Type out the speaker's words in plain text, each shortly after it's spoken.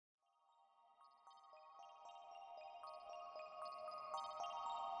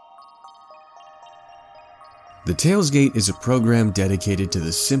The Talesgate is a program dedicated to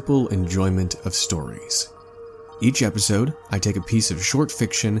the simple enjoyment of stories. Each episode, I take a piece of short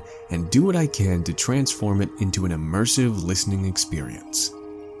fiction and do what I can to transform it into an immersive listening experience.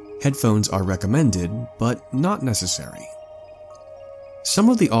 Headphones are recommended, but not necessary. Some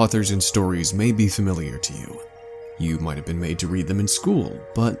of the authors and stories may be familiar to you. You might have been made to read them in school,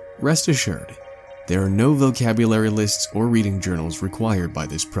 but rest assured, there are no vocabulary lists or reading journals required by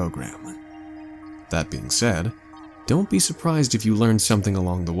this program. That being said, don't be surprised if you learn something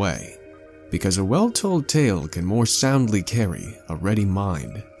along the way, because a well-told tale can more soundly carry a ready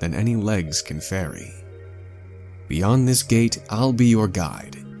mind than any legs can ferry. Beyond this gate, I'll be your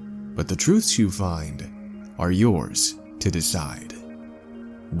guide, but the truths you find are yours to decide.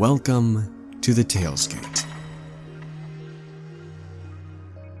 Welcome to the Talesgate.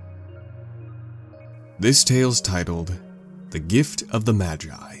 This tale's titled The Gift of the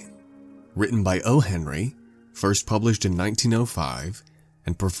Magi, written by O. Henry, first published in 1905,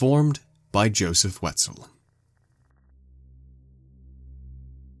 and performed by Joseph Wetzel.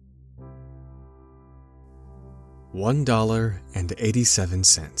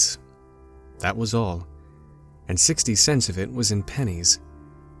 $1.87. That was all, and 60 cents of it was in pennies.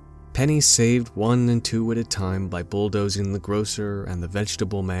 Pennies saved 1 and 2 at a time by bulldozing the grocer and the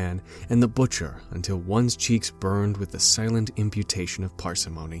vegetable man and the butcher until one's cheeks burned with the silent imputation of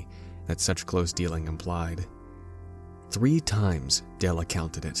parsimony that such close dealing implied. 3 times Della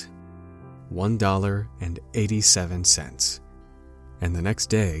counted it. $1.87. And the next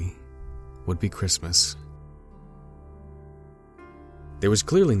day would be Christmas. There was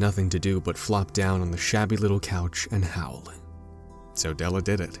clearly nothing to do but flop down on the shabby little couch and howl. So Della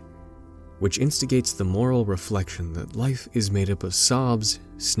did it, which instigates the moral reflection that life is made up of sobs,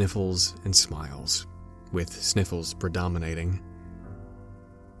 sniffles, and smiles, with sniffles predominating.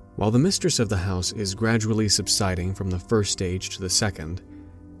 While the mistress of the house is gradually subsiding from the first stage to the second,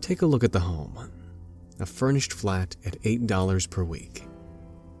 take a look at the home. A furnished flat at $8 per week.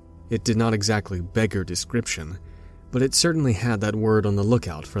 It did not exactly beggar description, but it certainly had that word on the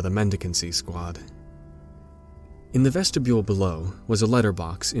lookout for the mendicancy squad. In the vestibule below was a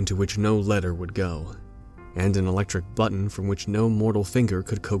letterbox into which no letter would go, and an electric button from which no mortal finger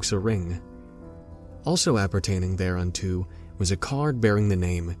could coax a ring. Also appertaining thereunto was a card bearing the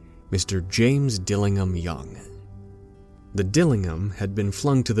name Mr. James Dillingham Young. The Dillingham had been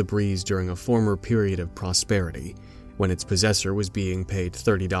flung to the breeze during a former period of prosperity, when its possessor was being paid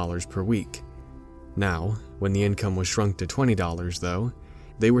 $30 per week. Now, when the income was shrunk to $20, though,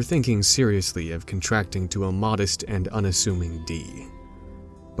 they were thinking seriously of contracting to a modest and unassuming D.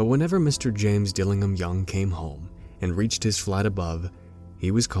 But whenever Mr. James Dillingham Young came home and reached his flat above,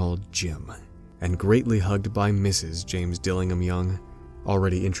 he was called Jim, and greatly hugged by Mrs. James Dillingham Young,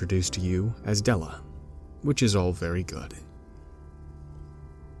 already introduced to you as Della, which is all very good.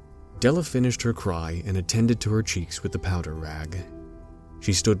 Della finished her cry and attended to her cheeks with the powder rag.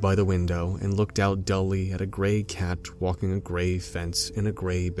 She stood by the window and looked out dully at a gray cat walking a gray fence in a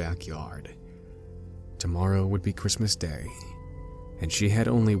gray backyard. Tomorrow would be Christmas Day, and she had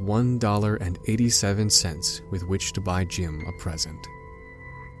only $1.87 with which to buy Jim a present.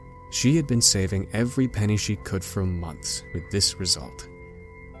 She had been saving every penny she could for months with this result.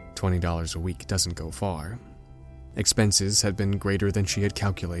 $20 a week doesn't go far. Expenses had been greater than she had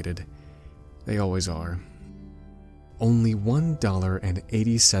calculated. They always are. Only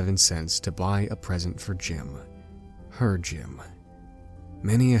 $1.87 to buy a present for Jim. Her Jim.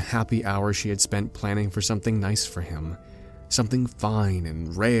 Many a happy hour she had spent planning for something nice for him. Something fine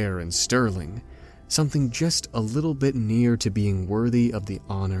and rare and sterling. Something just a little bit near to being worthy of the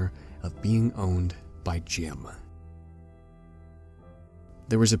honor of being owned by Jim.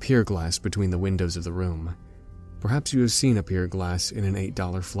 There was a pier glass between the windows of the room. Perhaps you have seen a pier glass in an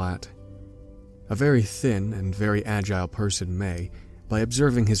 $8 flat. A very thin and very agile person may, by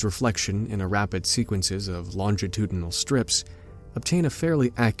observing his reflection in a rapid sequences of longitudinal strips, obtain a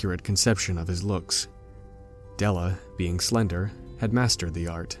fairly accurate conception of his looks. Della, being slender, had mastered the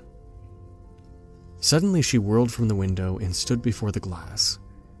art. Suddenly she whirled from the window and stood before the glass.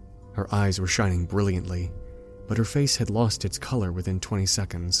 Her eyes were shining brilliantly, but her face had lost its color within 20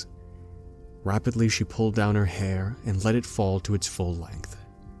 seconds. Rapidly she pulled down her hair and let it fall to its full length.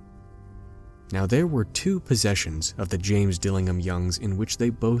 Now there were 2 possessions of the James Dillingham Youngs in which they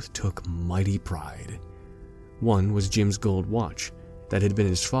both took mighty pride. One was Jim's gold watch, that had been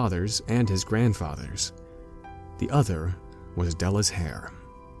his father's and his grandfather's. The other was Della's hair.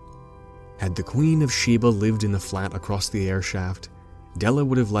 Had the Queen of Sheba lived in the flat across the air shaft, Della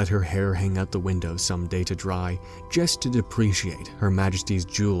would have let her hair hang out the window some day to dry, just to depreciate Her Majesty's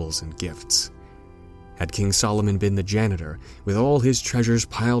jewels and gifts. Had King Solomon been the janitor, with all his treasures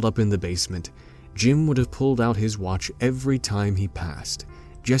piled up in the basement, Jim would have pulled out his watch every time he passed,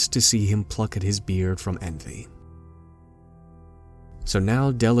 just to see him pluck at his beard from envy. So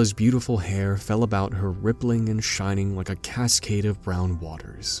now Della's beautiful hair fell about her, rippling and shining like a cascade of brown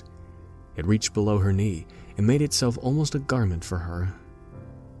waters. It reached below her knee and made itself almost a garment for her.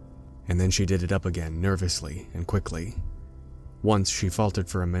 And then she did it up again, nervously and quickly. Once she faltered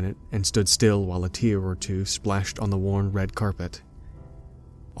for a minute and stood still while a tear or two splashed on the worn red carpet.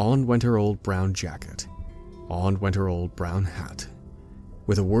 On went her old brown jacket. On went her old brown hat.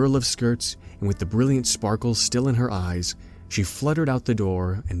 With a whirl of skirts and with the brilliant sparkle still in her eyes, she fluttered out the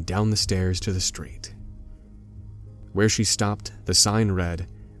door and down the stairs to the street. Where she stopped, the sign read,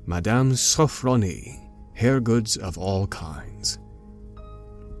 Madame Sofronie, hair goods of all kinds.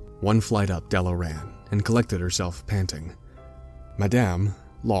 One flight up Della ran and collected herself, panting. Madame,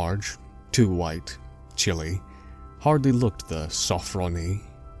 large, too white, chilly, hardly looked the Sofronie.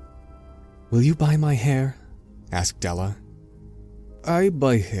 Will you buy my hair? Asked Della. I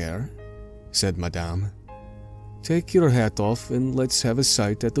buy hair, said Madame. Take your hat off and let's have a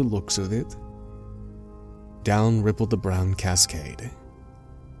sight at the looks of it. Down rippled the brown cascade.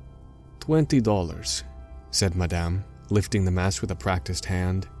 $20, said Madame, lifting the mass with a practiced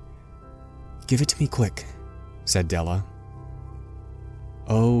hand. Give it to me quick, said Della.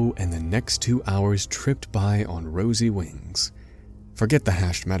 Oh, and the next 2 hours tripped by on rosy wings. Forget the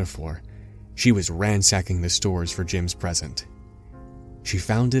hashed metaphor. She was ransacking the stores for Jim's present. She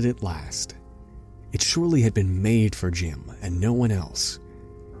found it at last. It surely had been made for Jim and no one else.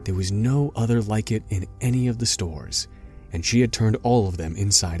 There was no other like it in any of the stores, and she had turned all of them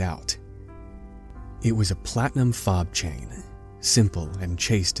inside out. It was a platinum fob chain, simple and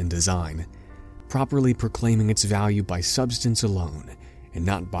chaste in design, properly proclaiming its value by substance alone, and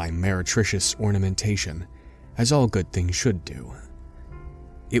not by meretricious ornamentation, as all good things should do.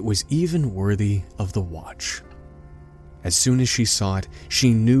 It was even worthy of the watch. As soon as she saw it,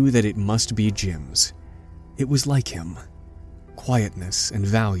 she knew that it must be Jim's. It was like him. Quietness and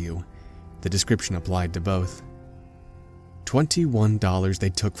value. The description applied to both. $21 they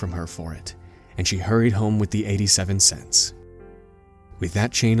took from her for it, and she hurried home with the 87 cents. With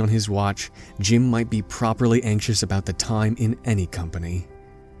that chain on his watch, Jim might be properly anxious about the time in any company.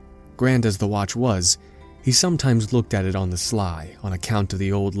 Grand as the watch was, he sometimes looked at it on the sly on account of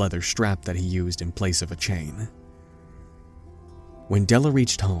the old leather strap that he used in place of a chain. When Della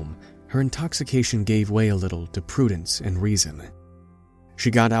reached home, her intoxication gave way a little to prudence and reason.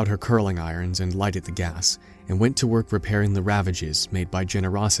 She got out her curling irons and lighted the gas, and went to work repairing the ravages made by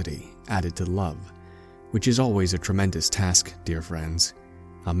generosity added to love, which is always a tremendous task, dear friends,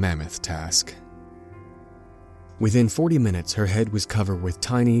 a mammoth task. Within 40 minutes, her head was covered with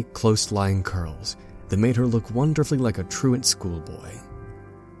tiny, close-lying curls that made her look wonderfully like a truant schoolboy.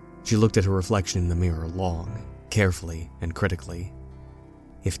 She looked at her reflection in the mirror long, carefully, and critically.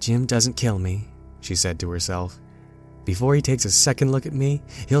 If Jim doesn't kill me, she said to herself, before he takes a second look at me,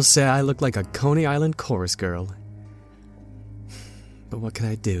 he'll say I look like a Coney Island chorus girl. But what could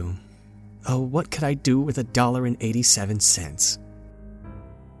I do? Oh, what could I do with $1.87?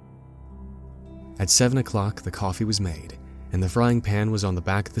 At 7 o'clock, the coffee was made, and the frying pan was on the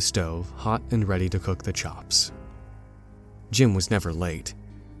back of the stove, hot and ready to cook the chops. Jim was never late.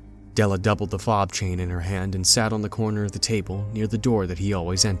 Della doubled the fob chain in her hand and sat on the corner of the table near the door that he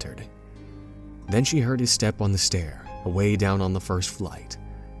always entered. Then she heard his step on the stair, away down on the first flight,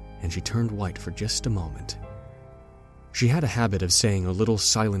 and she turned white for just a moment. She had a habit of saying a little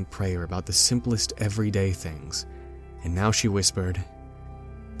silent prayer about the simplest everyday things, and now she whispered,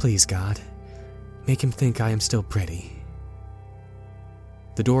 Please, God, make him think I am still pretty.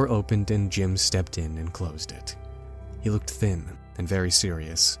 The door opened and Jim stepped in and closed it. He looked thin and very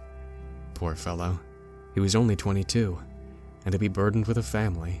serious. Poor fellow, he was only 22, and to be burdened with a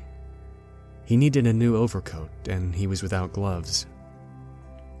family. He needed a new overcoat, and he was without gloves.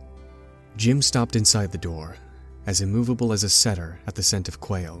 Jim stopped inside the door, as immovable as a setter at the scent of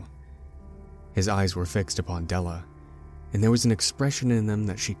quail. His eyes were fixed upon Della, and there was an expression in them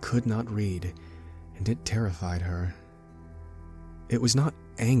that she could not read, and it terrified her. It was not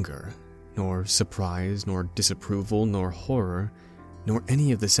anger, nor surprise, nor disapproval, nor horror, nor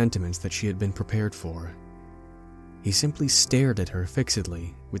any of the sentiments that she had been prepared for. He simply stared at her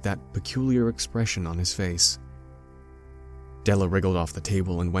fixedly with that peculiar expression on his face. Della wriggled off the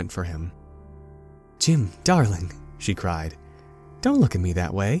table and went for him. Jim, darling, she cried, don't look at me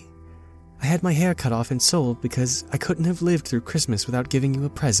that way. I had my hair cut off and sold because I couldn't have lived through Christmas without giving you a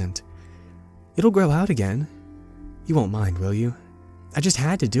present. It'll grow out again. You won't mind, will you? I just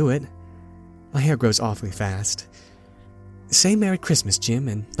had to do it. My hair grows awfully fast. Say Merry Christmas, Jim,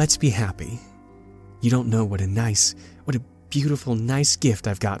 and let's be happy. You don't know what a beautiful, nice gift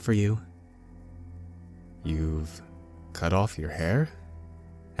I've got for you." "You've cut off your hair?"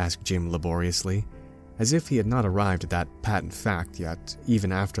 asked Jim laboriously, as if he had not arrived at that patent fact yet,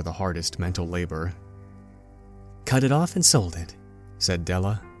 even after the hardest mental labor. "Cut it off and sold it," said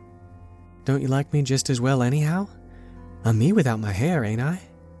Della. "Don't you like me just as well anyhow? I'm me without my hair, ain't I?"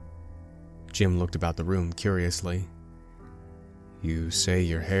 Jim looked about the room curiously. "You say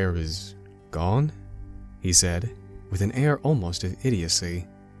your hair is gone?" he said, with an air almost of idiocy.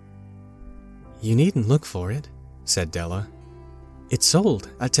 "You needn't look for it," said Della. "It's sold,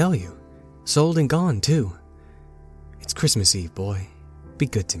 I tell you. Sold and gone, too. It's Christmas Eve, boy. Be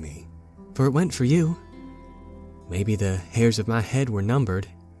good to me, for it went for you. Maybe the hairs of my head were numbered,"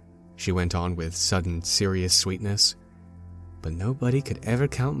 she went on with sudden serious sweetness, "but nobody could ever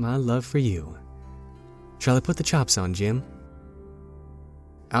count my love for you. Shall I put the chops on, Jim?"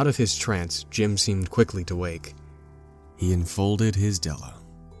 Out of his trance, Jim seemed quickly to wake. He enfolded his Della.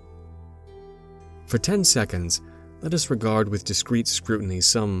 For 10 seconds, let us regard with discreet scrutiny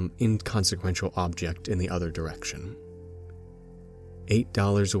some inconsequential object in the other direction.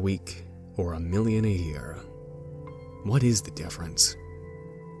 $8 a week, or $1 million a year. What is the difference?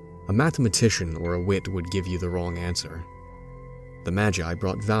 A mathematician or a wit would give you the wrong answer. The Magi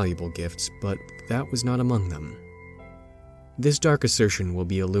brought valuable gifts, but that was not among them. This dark assertion will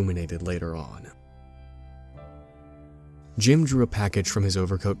be illuminated later on. Jim drew a package from his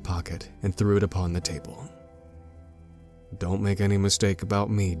overcoat pocket and threw it upon the table. "Don't make any mistake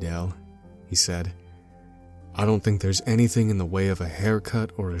about me, Del," he said. "I don't think there's anything in the way of a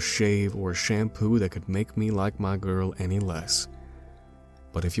haircut or a shave or a shampoo that could make me like my girl any less.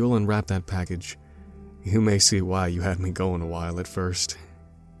 But if you'll unwrap that package, you may see why you had me going a while at first."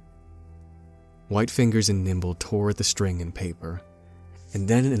 White fingers and nimble tore at the string and paper, and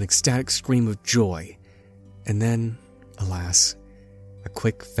then an ecstatic scream of joy, and then, alas, a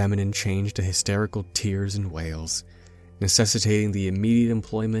quick feminine change to hysterical tears and wails, necessitating the immediate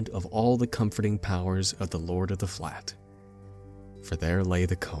employment of all the comforting powers of the Lord of the Flat. For there lay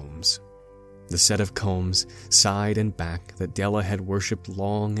the combs, the set of combs, side and back, that Della had worshipped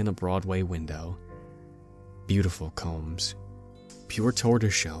long in a Broadway window. Beautiful combs, pure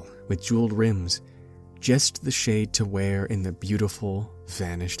tortoiseshell with jeweled rims, just the shade to wear in the beautiful,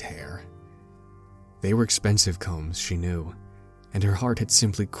 vanished hair. They were expensive combs, she knew, and her heart had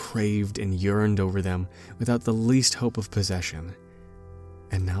simply craved and yearned over them without the least hope of possession.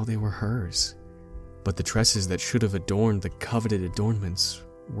 And now they were hers, but the tresses that should have adorned the coveted adornments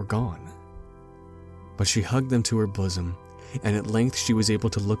were gone. But she hugged them to her bosom, and at length she was able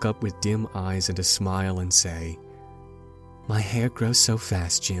to look up with dim eyes and a smile and say, "My hair grows so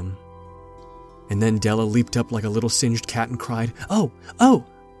fast, Jim." And then Della leaped up like a little singed cat and cried, "Oh, oh!"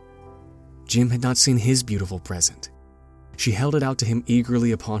 Jim had not seen his beautiful present. She held it out to him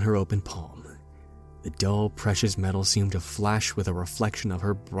eagerly upon her open palm. The dull, precious metal seemed to flash with a reflection of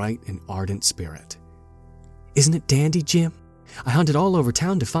her bright and ardent spirit. "Isn't it dandy, Jim? I hunted all over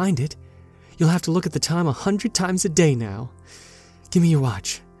town to find it. You'll have to look at the time 100 times a day now. Give me your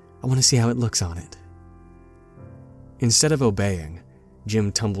watch. I want to see how it looks on it." Instead of obeying,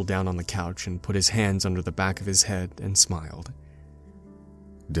 Jim tumbled down on the couch and put his hands under the back of his head and smiled.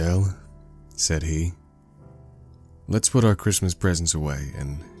 "Del," said he, "let's put our Christmas presents away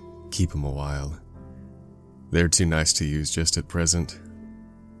and keep 'em a while. They're too nice to use just at present.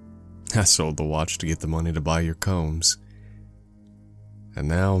 I sold the watch to get the money to buy your combs. And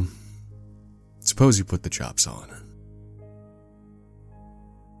now, suppose you put the chops on."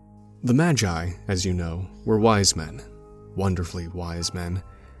 The Magi, as you know, were wise men, wonderfully wise men,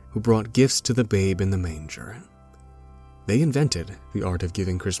 who brought gifts to the babe in the manger. They invented the art of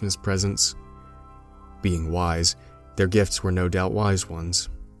giving Christmas presents. Being wise, their gifts were no doubt wise ones,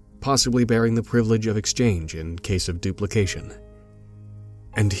 possibly bearing the privilege of exchange in case of duplication.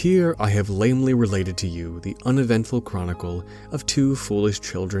 And here I have lamely related to you the uneventful chronicle of two foolish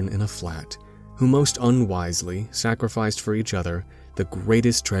children in a flat, who most unwisely sacrificed for each other the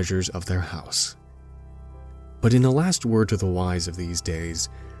greatest treasures of their house. But in a last word to the wise of these days,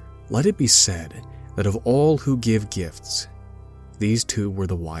 let it be said that of all who give gifts, these two were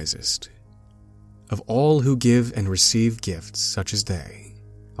the wisest. Of all who give and receive gifts such as they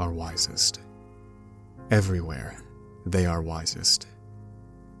are wisest. Everywhere they are wisest.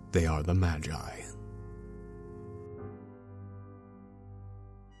 They are the Magi.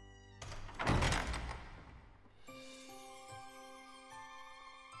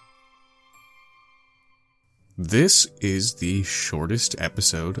 this is the shortest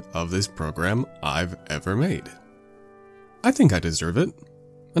episode of this program I've ever made. I think I deserve it.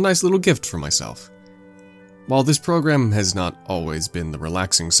 A nice little gift for myself. While this program has not always been the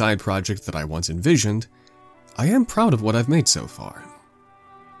relaxing side project that I once envisioned, I am proud of what I've made so far.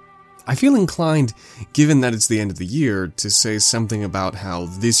 I feel inclined, given that it's the end of the year, to say something about how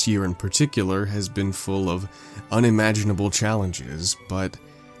this year in particular has been full of unimaginable challenges, but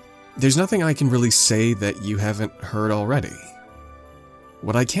there's nothing I can really say that you haven't heard already.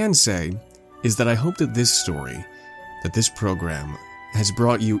 What I can say is that I hope that this story, that this program, has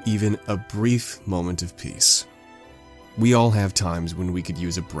brought you even a brief moment of peace. We all have times when we could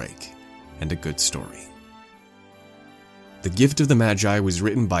use a break and a good story. The Gift of the Magi was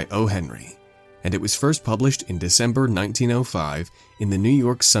written by O. Henry, and it was first published in December 1905 in the New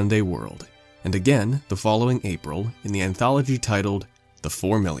York Sunday World, and again the following April in the anthology titled The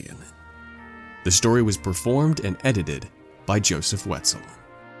 4 Million. The story was performed and edited by Joseph Wetzel.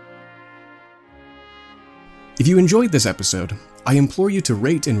 If you enjoyed this episode, I implore you to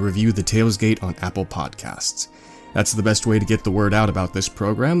rate and review The Talesgate on Apple Podcasts. That's the best way to get the word out about this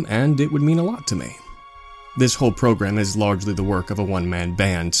program, and it would mean a lot to me. This whole program is largely the work of a one-man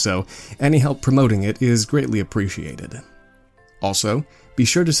band, so any help promoting it is greatly appreciated. Also, be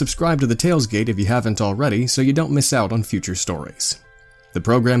sure to subscribe to The Talesgate if you haven't already so you don't miss out on future stories. The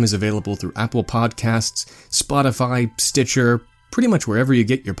program is available through Apple Podcasts, Spotify, Stitcher, pretty much wherever you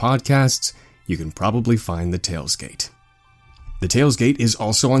get your podcasts, you can probably find The Talesgate. The Talesgate is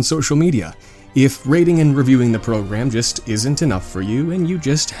also on social media. If rating and reviewing the program just isn't enough for you and you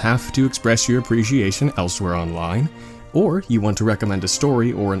just have to express your appreciation elsewhere online, or you want to recommend a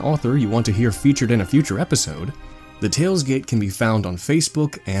story or an author you want to hear featured in a future episode, The Talesgate can be found on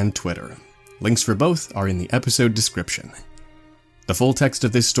Facebook and Twitter. Links for both are in the episode description. The full text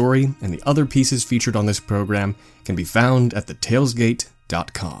of this story and the other pieces featured on this program can be found at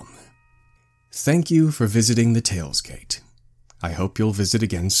thetalesgate.com. Thank you for visiting The Talesgate. I hope you'll visit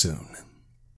again soon.